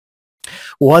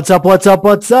What's up? What's up?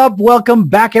 What's up? Welcome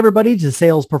back, everybody, to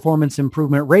Sales Performance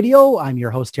Improvement Radio. I'm your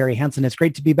host, Terry Hansen. It's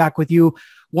great to be back with you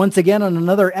once again on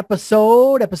another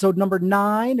episode number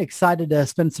 9. Excited to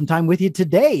spend some time with you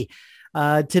today.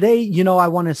 Today, I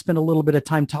want to spend a little bit of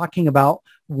time talking about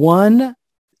one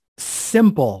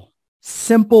simple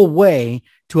way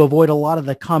to avoid a lot of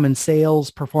the common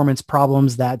sales performance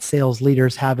problems that sales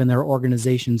leaders have in their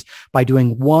organizations by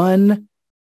doing one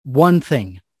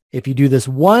thing. If you do this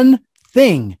one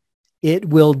thing, it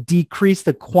will decrease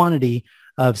the quantity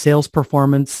of sales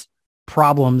performance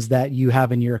problems that you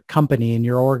have in your company, in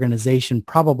your organization,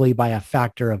 probably by a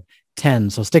factor of 10.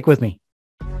 So stick with me.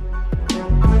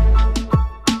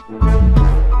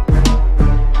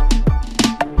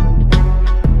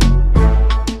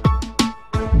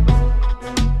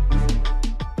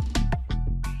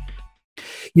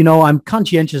 I'm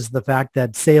conscientious of the fact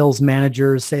that sales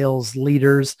managers, sales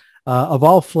leaders, of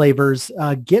all flavors,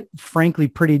 get frankly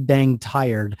pretty dang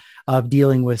tired of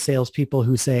dealing with salespeople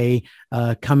who say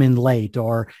come in late,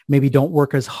 or maybe don't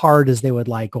work as hard as they would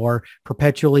like, or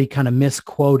perpetually kind of miss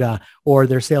quota, or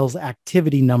their sales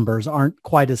activity numbers aren't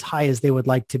quite as high as they would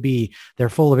like to be. They're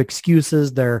full of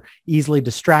excuses. They're easily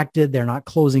distracted. They're not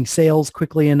closing sales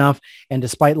quickly enough. And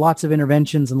despite lots of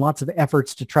interventions and lots of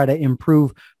efforts to try to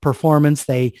improve performance,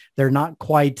 they're not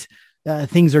quite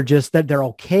things are just that they're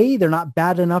okay. They're not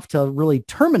bad enough to really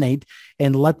terminate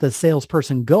and let the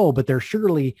salesperson go, but they're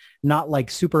surely not like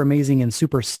super amazing and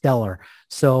super stellar.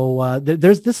 So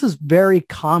this is very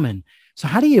common. So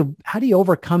how do you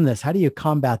overcome this? How do you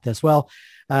combat this? Well,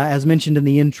 as mentioned in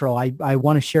the intro, I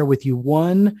want to share with you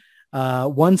one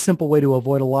simple way to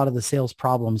avoid a lot of the sales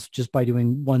problems just by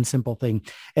doing one simple thing.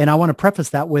 And I want to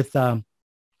preface that with a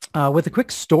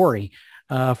quick story.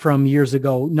 From years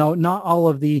ago. No, not all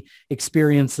of the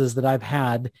experiences that I've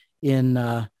had in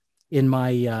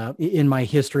my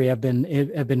history have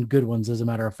been good ones, as a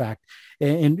matter of fact.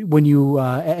 And when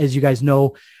as you guys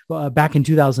know, back in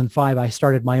 2005, I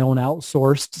started my own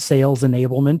outsourced sales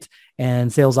enablement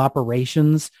and sales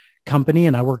operations company,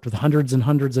 and I worked with hundreds and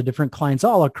hundreds of different clients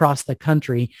all across the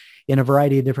country in a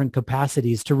variety of different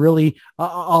capacities to really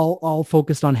all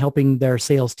focused on helping their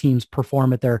sales teams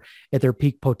perform at their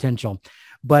peak potential.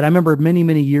 But I remember many,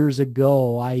 many years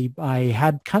ago, I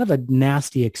had kind of a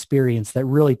nasty experience that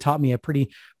really taught me a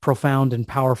pretty profound and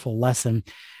powerful lesson.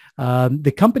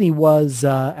 The company was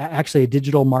actually a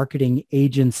digital marketing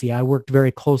agency. I worked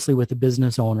very closely with the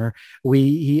business owner.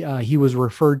 He was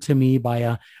referred to me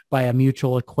by a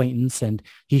mutual acquaintance, and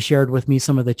he shared with me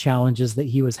some of the challenges that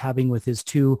he was having with his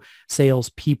 2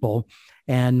 salespeople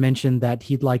and mentioned that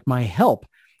he'd like my help.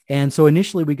 And so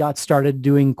initially we got started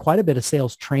doing quite a bit of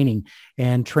sales training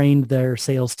and trained their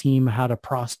sales team how to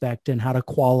prospect and how to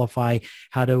qualify,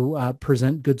 how to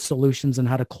present good solutions and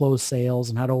how to close sales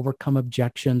and how to overcome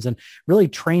objections, and really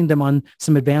trained them on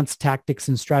some advanced tactics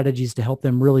and strategies to help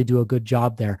them really do a good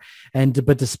job there.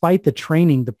 But despite the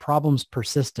training, the problems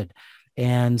persisted.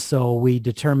 And so we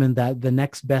determined that the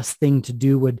next best thing to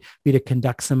do would be to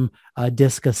conduct some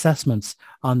DISC assessments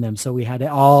on them. So we had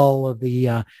all of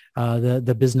the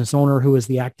business owner, who was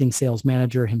the acting sales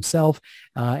manager himself,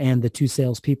 and the 2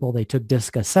 salespeople. They took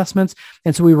DISC assessments,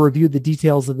 and so we reviewed the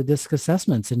details of the DISC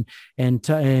assessments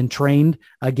and trained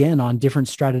again on different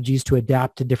strategies to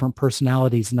adapt to different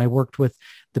personalities. And I worked with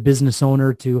the business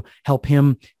owner to help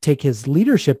him take his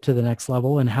leadership to the next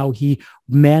level and how he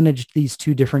managed these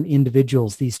 2 different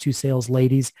individuals, these 2 sales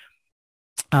ladies,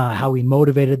 how he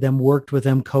motivated them, worked with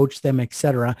them, coached them,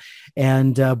 etc.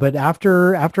 And but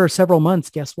after several months,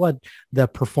 guess what? The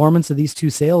performance of these 2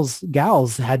 sales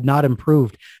gals had not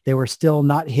improved. They were still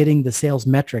not hitting the sales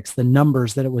metrics, the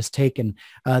numbers that it was taken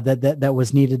that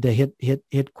was needed to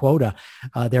hit quota.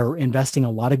 They're investing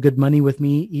a lot of good money with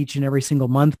me each and every single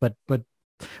month, but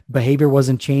behavior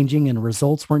wasn't changing and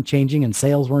results weren't changing and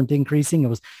sales weren't increasing. It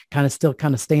was still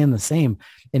staying the same,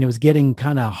 and it was getting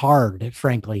kind of hard,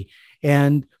 frankly.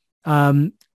 And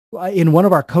in one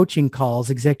of our coaching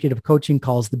calls, executive coaching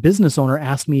calls, the business owner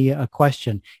asked me a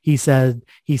question. He said,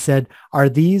 are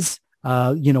these,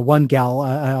 one gal,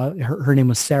 her name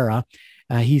was Sarah.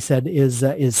 He said,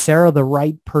 is Sarah the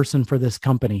right person for this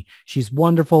company? She's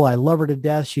wonderful. I love her to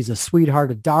death. She's a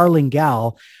sweetheart, a darling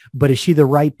gal, but is she the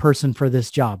right person for this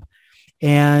job?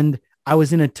 And I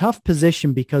was in a tough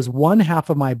position because one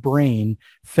half of my brain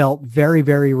felt very,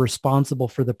 very responsible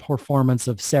for the performance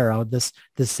of Sarah, this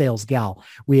sales gal.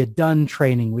 We had done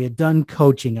training. We had done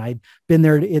coaching. I'd been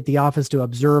there at the office to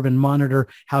observe and monitor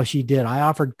how she did. I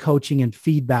offered coaching and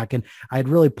feedback, and I had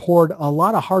really poured a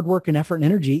lot of hard work and effort and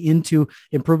energy into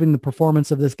improving the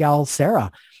performance of this gal,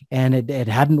 Sarah, and it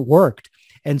hadn't worked.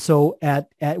 And so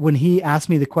when he asked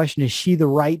me the question, is she the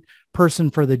right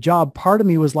person for the job? Part of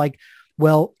me was like,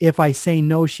 well, if I say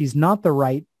no, she's not the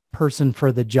right person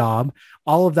for the job,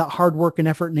 all of that hard work and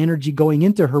effort and energy going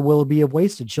into her will be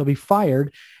wasted. She'll be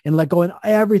fired and let go, and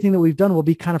everything that we've done will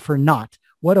be kind of for naught.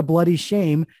 What a bloody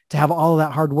shame to have all of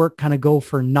that hard work kind of go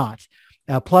for naught.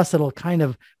 Plus, it'll kind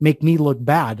of make me look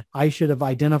bad. I should have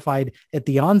identified at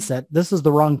the onset, this is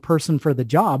the wrong person for the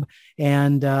job,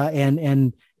 and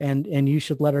you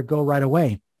should let her go right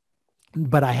away.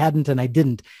 But I hadn't, and I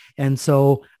didn't. And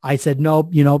so I said,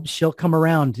 no, she'll come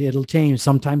around. It'll change.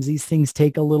 Sometimes these things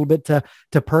take a little bit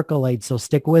to percolate. So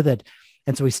stick with it.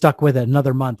 And so we stuck with it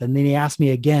another month. And then he asked me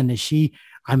again,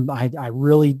 I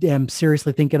really am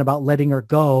seriously thinking about letting her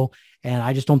go. And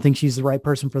I just don't think she's the right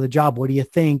person for the job. What do you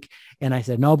think? And I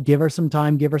said, no, give her some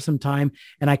time.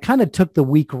 And I kind of took the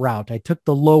weak route. I took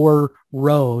the lower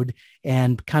road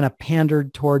and kind of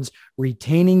pandered towards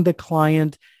retaining the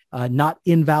client, not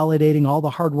invalidating all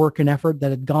the hard work and effort that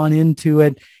had gone into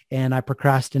it. And I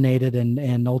procrastinated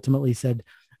and ultimately said,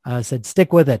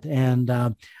 stick with it. And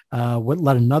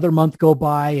let another month go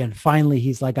by. And finally,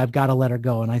 he's like, I've got to let her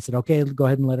go. And I said, okay, go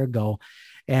ahead and let her go.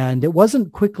 And it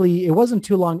wasn't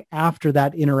too long after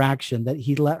that interaction that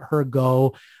he let her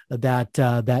go,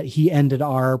 that he ended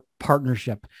our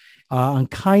partnership on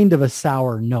kind of a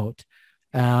sour note.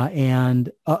 And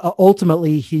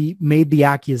ultimately, he made the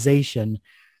accusation,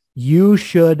 you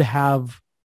should have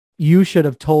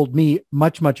told me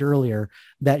much, much earlier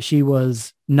that she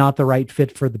was not the right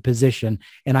fit for the position,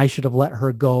 and I should have let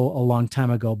her go a long time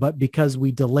ago. But because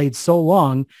we delayed so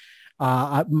long,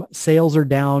 sales are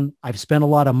down. I've spent a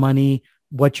lot of money.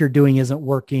 What you're doing isn't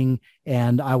working,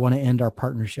 and I want to end our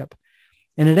partnership.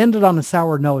 And it ended on a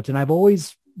sour note. And I've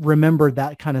always remembered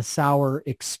that kind of sour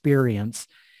experience.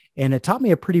 And it taught me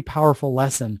a pretty powerful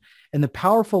lesson. And the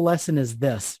powerful lesson is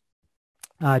this.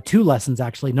 Two lessons,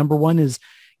 actually. Number one is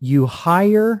you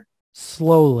hire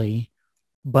slowly,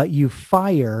 but you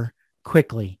fire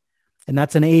quickly. And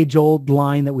that's an age-old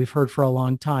line that we've heard for a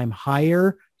long time.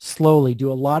 Hire slowly,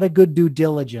 do a lot of good due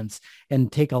diligence,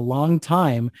 and take a long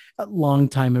time. A long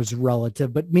time is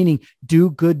relative, but meaning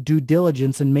do good due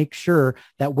diligence and make sure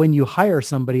that when you hire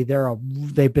somebody,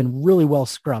 they've been really well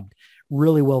scrubbed,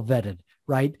 really well vetted,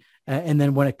 right? And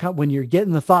then when you're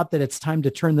getting the thought that it's time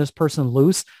to turn this person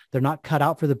loose, they're not cut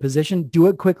out for the position, do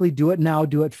it quickly, do it now,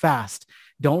 do it fast.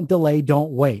 Don't delay,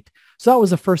 don't wait. So that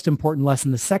was the first important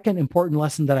lesson. The second important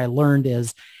lesson that I learned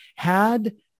is,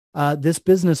 had this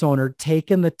business owner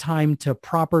taken the time to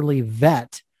properly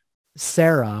vet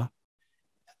Sarah,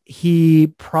 he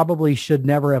probably should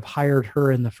never have hired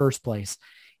her in the first place.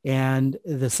 And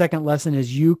the second lesson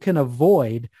is, you can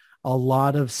avoid a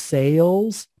lot of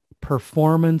sales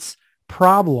performance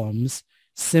problems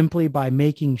simply by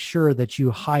making sure that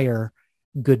you hire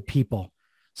good people.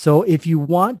 So if you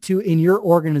want to, in your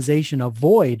organization,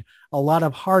 avoid a lot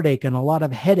of heartache and a lot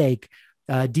of headache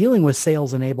dealing with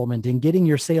sales enablement and getting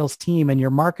your sales team and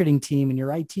your marketing team and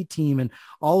your IT team and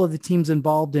all of the teams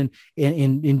involved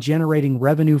in generating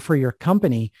revenue for your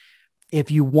company,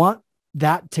 if you want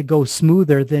that to go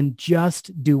smoother, then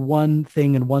just do one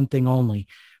thing and one thing only.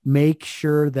 Make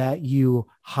sure that you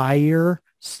hire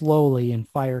slowly and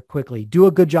fire quickly. Do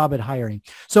a good job at hiring.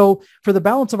 So for the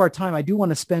balance of our time, I do want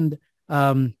to spend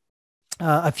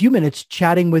a few minutes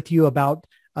chatting with you about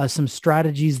some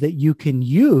strategies that you can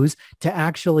use to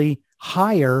actually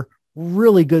hire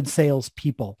really good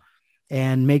salespeople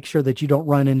and make sure that you don't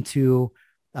run into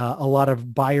a lot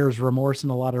of buyer's remorse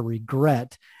and a lot of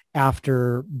regret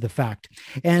after the fact.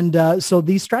 And so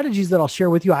these strategies that I'll share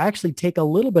with you, I actually take a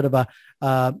little bit of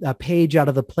a page out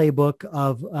of the playbook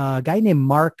of a guy named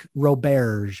Mark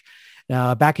Roberge.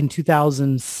 Back in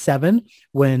 2007,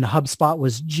 when HubSpot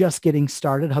was just getting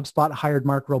started, HubSpot hired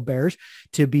Mark Roberge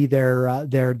to be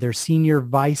their senior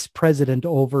vice president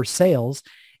over sales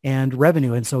and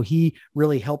revenue. And so he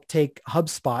really helped take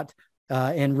HubSpot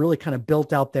and really kind of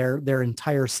built out their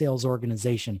entire sales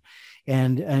organization.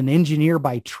 And an engineer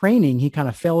by training, he kind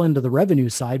of fell into the revenue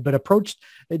side, but approached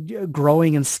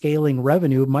growing and scaling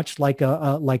revenue much like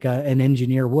an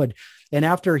engineer would. And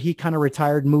after he kind of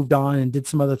retired, moved on and did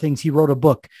some other things, he wrote a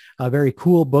book, a very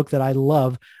cool book that I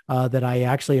love, that I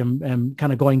actually am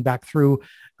kind of going back through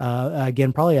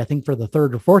again, probably I think for the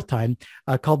third or fourth time,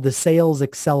 called The Sales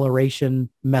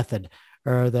Acceleration Method,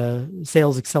 or the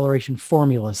Sales Acceleration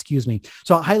Formula, excuse me.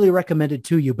 So I highly recommend it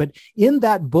to you. But in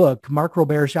that book, Mark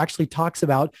Roberge actually talks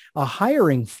about a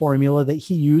hiring formula that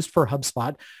he used for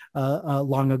HubSpot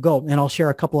long ago. And I'll share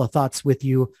a couple of thoughts with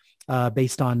you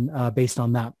based on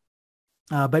that.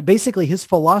 But basically his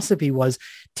philosophy was,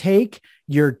 take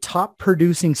your top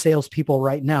producing salespeople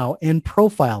right now and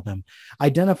profile them.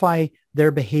 Identify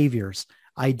their behaviors,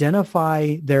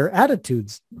 identify their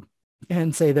attitudes,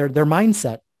 and say their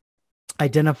mindset.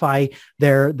 Identify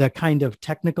the kind of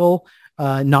technical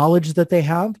knowledge that they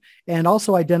have, and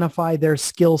also identify their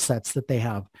skill sets that they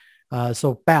have.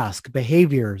 So BASK,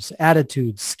 behaviors,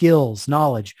 attitudes, skills,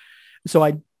 knowledge. So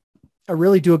I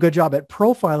really do a good job at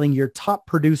profiling your top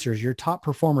producers, your top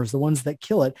performers, the ones that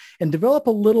kill it, and develop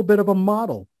a little bit of a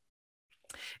model.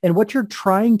 And what you're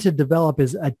trying to develop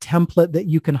is a template that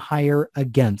you can hire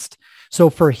against. So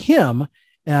for him,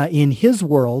 in his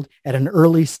world, at an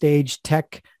early stage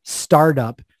tech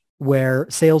startup where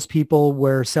salespeople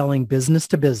were selling business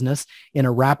to business in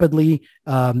a rapidly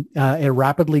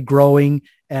growing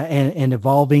and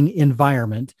evolving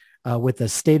environment, with a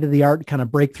state-of-the-art kind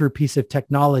of breakthrough piece of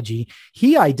technology,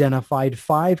 he identified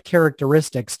 5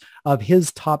 characteristics of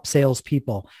his top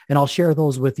salespeople. And I'll share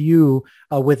those with you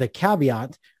with a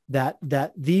caveat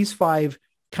that these 5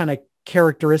 kind of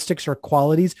characteristics or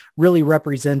qualities really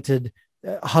represented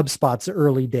HubSpot's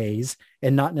early days,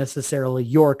 and not necessarily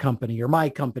your company or my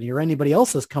company or anybody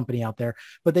else's company out there,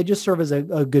 but they just serve as a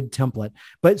good template.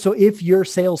 But so if your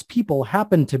salespeople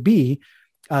happen to be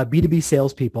B2B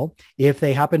salespeople, if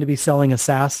they happen to be selling a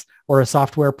SaaS or a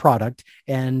software product,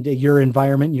 and your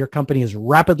environment, your company is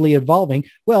rapidly evolving,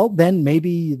 well, then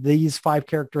maybe these 5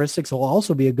 characteristics will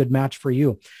also be a good match for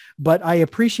you. But I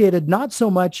appreciated not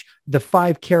so much the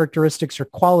 5 characteristics or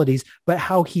qualities, but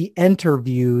how he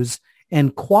interviews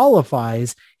and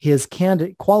qualified his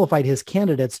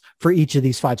candidates for each of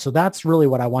these 5. So that's really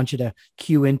what I want you to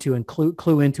cue into and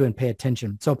clue into and pay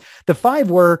attention. So the 5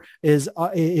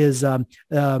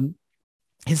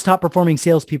 his top performing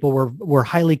salespeople were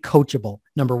highly coachable.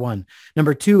 Number 1.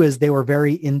 Number 2 is they were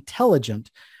very intelligent.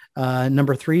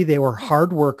 Number 3, they were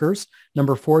hard workers.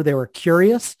 Number 4, they were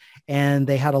curious, and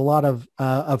they had a lot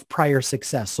of prior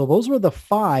success. So those were the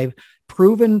 5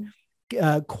 proven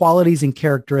qualities and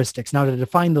characteristics. Now, to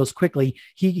define those quickly,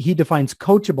 he defines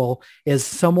coachable as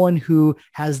someone who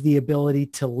has the ability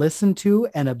to listen to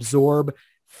and absorb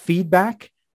feedback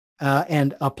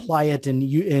and apply it and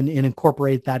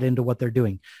incorporate that into what they're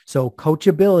doing. So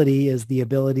coachability is the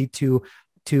ability to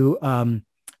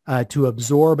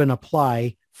absorb and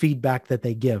apply feedback that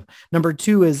they give. Number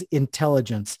 2 is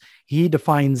intelligence. He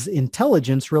defines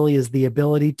intelligence really as the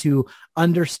ability to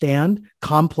understand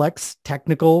complex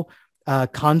technical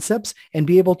concepts and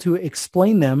be able to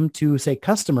explain them to, say,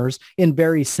 customers in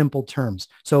very simple terms.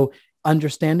 So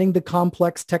understanding the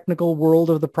complex technical world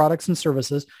of the products and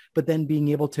services, but then being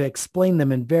able to explain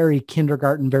them in very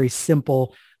kindergarten, very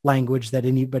simple language that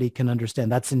anybody can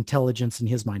understand. That's intelligence in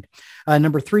his mind.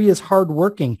 Number 3 is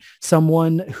hardworking,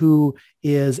 someone who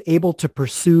is able to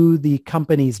pursue the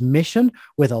company's mission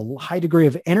with a high degree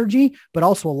of energy, but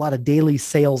also a lot of daily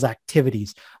sales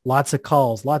activities, lots of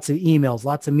calls, lots of emails,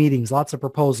 lots of meetings, lots of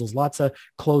proposals, lots of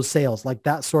closed sales, like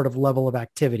that sort of level of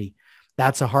activity.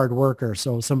 That's a hard worker.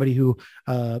 So somebody who,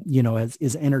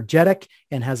 is energetic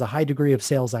and has a high degree of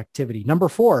sales activity. Number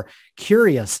 4,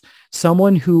 curious,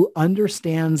 someone who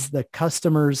understands the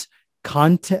customer's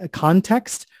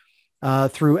context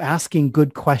through asking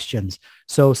good questions.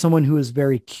 So someone who is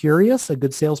very curious, a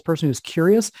good salesperson who's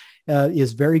curious,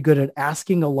 is very good at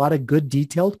asking a lot of good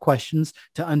detailed questions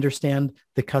to understand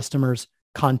the customer's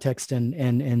context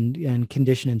and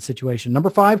condition and situation. Number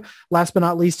 5, last but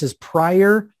not least, is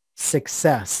prior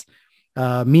success,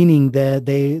 meaning that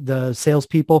the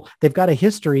salespeople, they've got a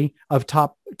history of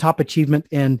top achievement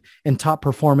and top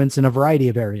performance in a variety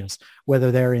of areas,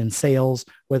 whether they're in sales,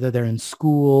 whether they're in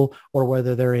school, or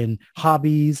whether they're in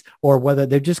hobbies, or whether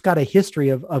they've just got a history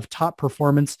of top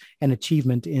performance and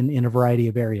achievement in a variety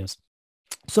of areas.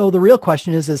 So the real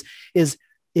question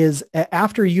is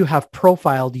after you have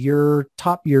profiled your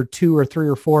 2 or 3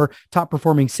 or 4 top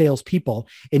performing salespeople,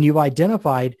 and you've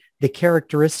identified the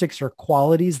characteristics or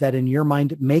qualities that in your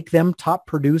mind make them top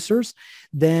producers,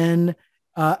 then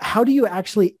how do you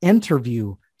actually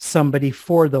interview somebody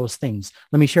for those things?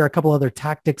 Let me share a couple other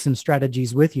tactics and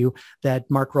strategies with you that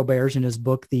Mark Roberge in his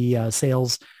book, The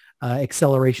Sales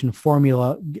Acceleration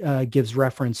Formula, gives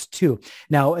reference to.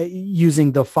 Now,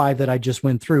 using the 5 that I just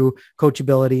went through,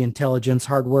 coachability, intelligence,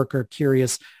 hard worker,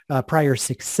 curious, prior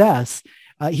success,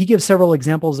 he gives several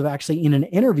examples of actually in an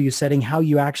interview setting, how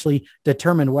you actually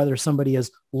determine whether somebody is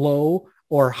low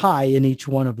or high in each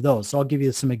one of those. So I'll give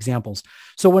you some examples.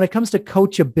 So when it comes to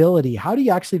coachability, how do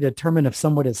you actually determine if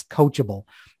someone is coachable?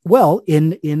 Well,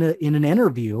 in an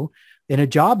interview, in a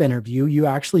job interview, you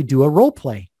actually do a role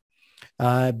play.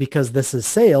 because this is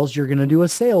sales, you're going to do a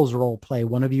sales role play.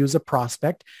 One of you is a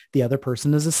prospect. The other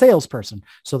person is a salesperson.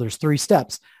 So there's 3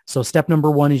 steps. So step number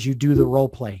 1 is you do the role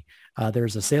play.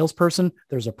 There's a salesperson,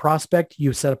 there's a prospect,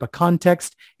 you set up a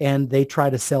context, and they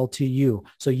try to sell to you.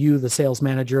 So you, the sales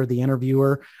manager, the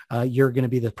interviewer, you're going to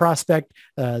be the prospect,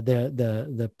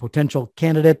 the potential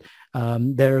candidate,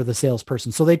 they're the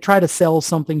salesperson. So they try to sell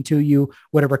something to you,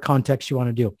 whatever context you want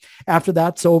to do. After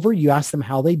that's over, you ask them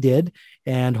how they did,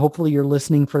 and hopefully you're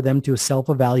listening for them to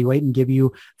self-evaluate and give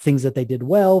you things that they did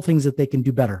well, things that they can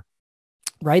do better.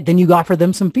 Right? Then you offer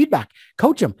them some feedback,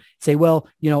 coach them, say, well,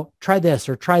 try this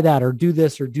or try that or do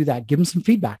this or do that. Give them some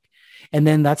feedback. And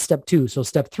then that's step 2. So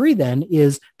step 3 then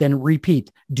is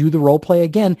repeat, do the role play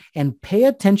again, and pay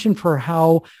attention for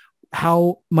how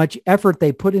much effort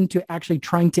they put into actually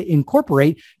trying to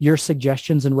incorporate your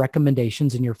suggestions and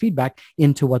recommendations and your feedback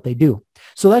into what they do.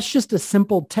 So that's just a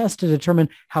simple test to determine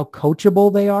how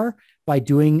coachable they are by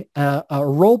doing a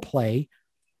role play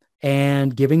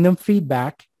and giving them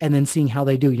feedback and then seeing how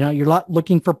they do. You're not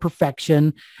looking for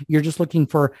perfection. You're just looking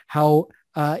for how,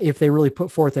 if they really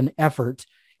put forth an effort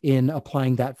in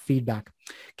applying that feedback.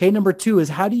 Okay. Number 2 is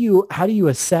how do you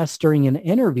assess during an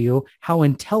interview how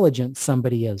intelligent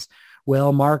somebody is?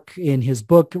 Well, Mark in his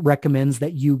book recommends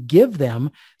that you give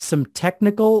them some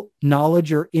technical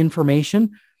knowledge or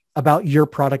information about your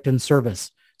product and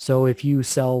service. So if you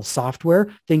sell software,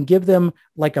 then give them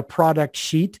like a product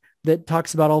sheet that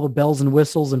talks about all the bells and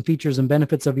whistles and features and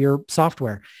benefits of your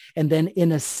software. And then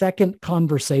in a second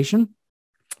conversation,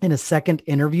 in a second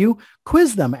interview,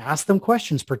 quiz them, ask them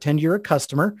questions, pretend you're a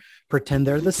customer, pretend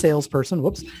they're the salesperson,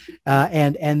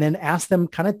 and then ask them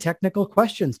kind of technical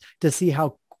questions to see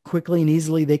how quickly and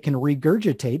easily they can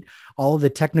regurgitate all of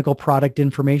the technical product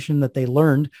information that they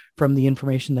learned from the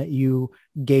information that you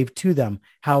gave to them.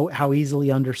 How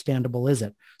easily understandable is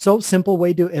it? So simple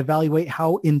way to evaluate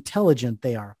how intelligent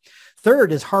they are.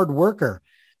 Third is hard worker.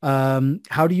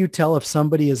 How do you tell if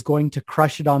somebody is going to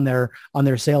crush it on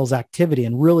their sales activity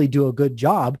and really do a good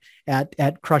job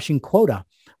at crushing quota?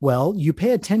 Well, you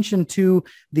pay attention to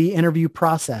the interview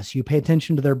process. You pay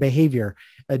attention to their behavior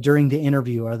during the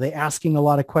interview. Are they asking a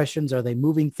lot of questions? Are they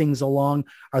moving things along?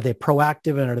 Are they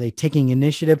proactive and are they taking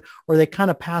initiative? Or are they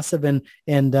kind of passive and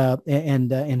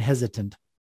hesitant?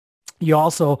 You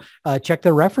also check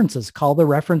their references, call their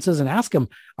references and ask them,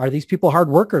 are these people hard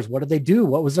workers? What do they do?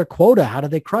 What was their quota? How do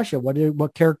they crush it?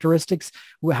 What characteristics,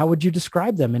 how would you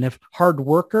describe them? And if hard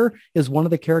worker is one of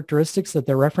the characteristics that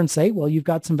their reference say, well, you've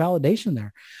got some validation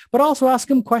there. But also ask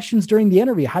them questions during the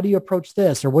interview. How do you approach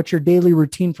this? Or what's your daily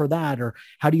routine for that? Or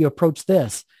how do you approach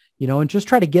this? And just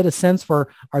try to get a sense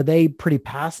for, are they pretty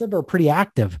passive or pretty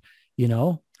active?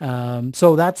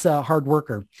 So that's a hard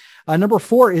worker. Number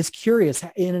 4 is curious.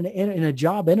 In a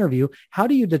job interview, how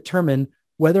do you determine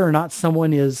whether or not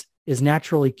someone is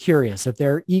naturally curious? If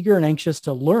they're eager and anxious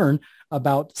to learn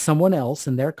about someone else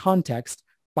and their context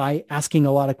by asking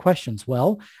a lot of questions.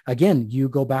 Well, again, you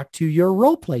go back to your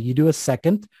role play. You do a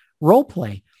second role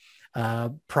play.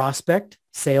 Prospect,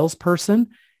 salesperson,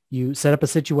 you set up a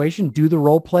situation, do the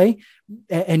role play,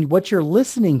 and what you're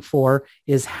listening for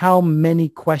is how many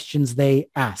questions they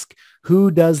ask.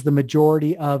 Who does the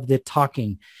majority of the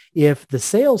talking? If the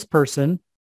salesperson,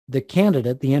 the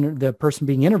candidate, the person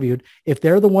being interviewed, if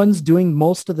they're the ones doing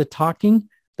most of the talking,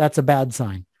 that's a bad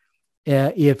sign.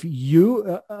 If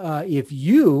you,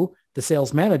 the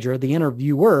sales manager, the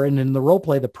interviewer, and in the role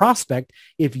play, the prospect,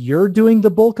 if you're doing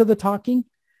the bulk of the talking,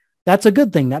 that's a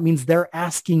good thing. That means they're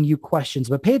asking you questions,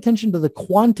 but pay attention to the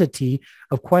quantity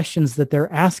of questions that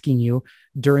they're asking you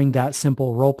during that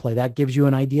simple role play. That gives you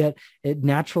an idea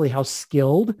naturally how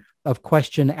skilled of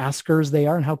question askers they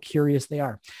are and how curious they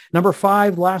are. Number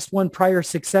 5, last one, prior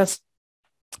success.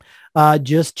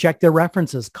 Just check their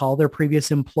references, call their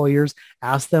previous employers,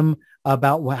 ask them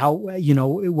about how,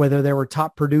 whether there were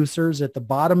top producers at the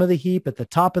bottom of the heap, at the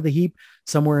top of the heap,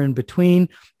 somewhere in between.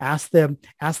 Ask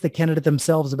the candidate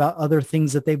themselves about other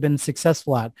things that they've been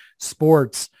successful at,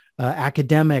 sports,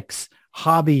 academics,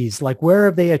 hobbies, like where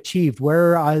have they achieved?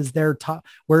 Where is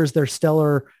their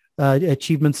stellar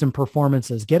achievements and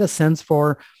performances? Get a sense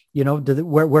for,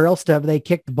 where else have they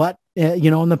kicked butt,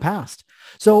 in the past.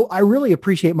 So I really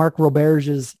appreciate Mark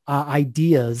Roberge's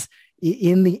ideas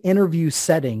in the interview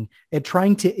setting at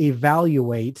trying to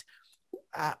evaluate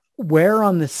where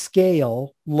on the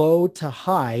scale, low to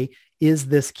high, is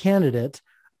this candidate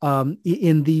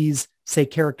in these, say,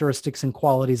 characteristics and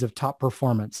qualities of top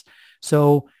performance.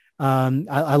 So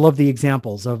I love the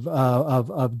examples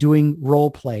of doing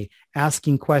role play,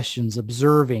 asking questions,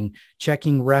 observing,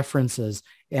 checking references,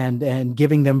 and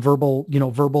giving them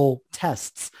verbal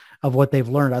tests of what they've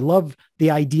learned. I love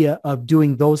the idea of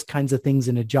doing those kinds of things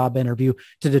in a job interview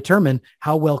to determine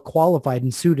how well qualified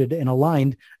and suited and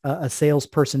aligned a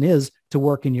salesperson is to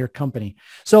work in your company.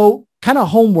 So kind of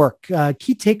homework,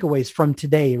 key takeaways from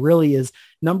today really is,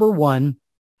 number one,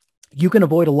 you can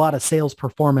avoid a lot of sales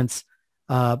performance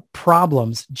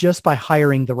problems just by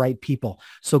hiring the right people.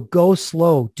 So go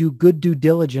slow, do good due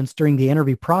diligence during the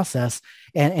interview process,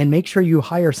 and make sure you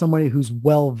hire somebody who's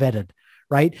well vetted,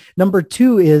 right? Number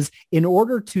two is, in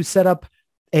order to set up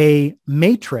a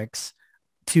matrix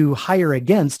to hire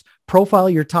against, profile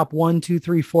your top 1, 2,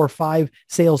 3, 4, 5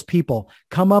 salespeople.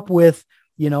 Come up with,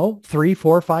 3,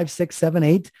 4, 5, 6, 7,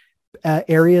 8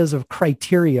 areas of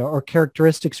criteria or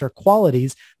characteristics or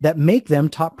qualities that make them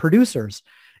top producers.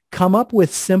 Come up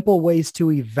with simple ways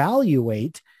to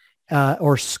evaluate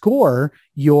or score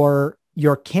your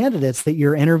candidates that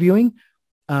you're interviewing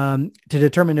to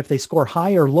determine if they score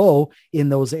high or low in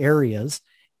those areas.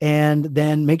 And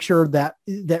then make sure that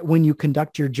when you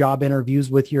conduct your job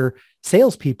interviews with your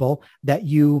salespeople, that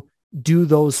you do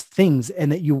those things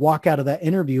and that you walk out of that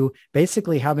interview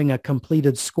basically having a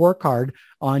completed scorecard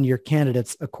on your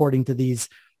candidates according to these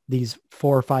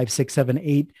 4, 5, 6, 7,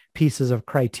 8 pieces of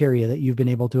criteria that you've been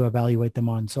able to evaluate them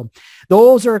on. So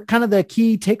those are kind of the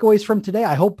key takeaways from today.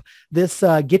 I hope this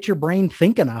gets your brain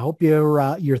thinking. I hope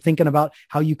you're thinking about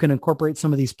how you can incorporate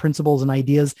some of these principles and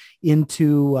ideas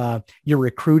into your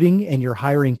recruiting and your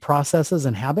hiring processes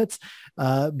and habits.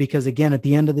 Because again, at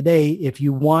the end of the day, if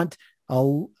you want a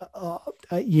whole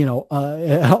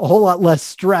lot less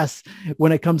stress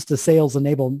when it comes to sales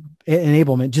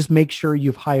enablement, just make sure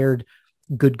you've hired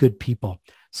good people.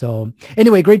 So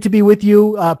anyway, great to be with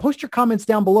you. Post your comments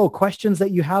down below, questions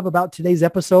that you have about today's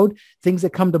episode, things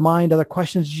that come to mind, other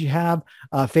questions you have,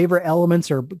 favorite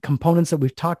elements or components that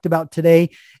we've talked about today,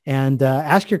 and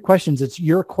ask your questions. It's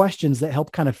your questions that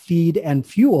help kind of feed and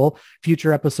fuel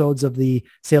future episodes of the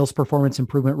Sales Performance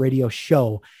Improvement Radio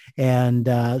show. And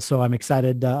so I'm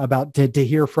excited about to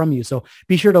hear from you. So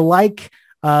be sure to like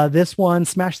this one,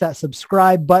 smash that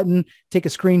subscribe button, take a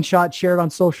screenshot, share it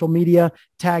on social media,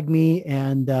 tag me,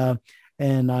 and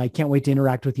I can't wait to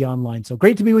interact with you online. So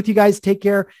great to be with you guys. Take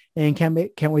care, and can't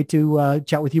wait to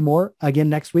chat with you more again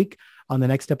next week on the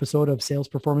next episode of Sales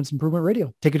Performance Improvement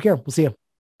Radio. Take good care. We'll see you.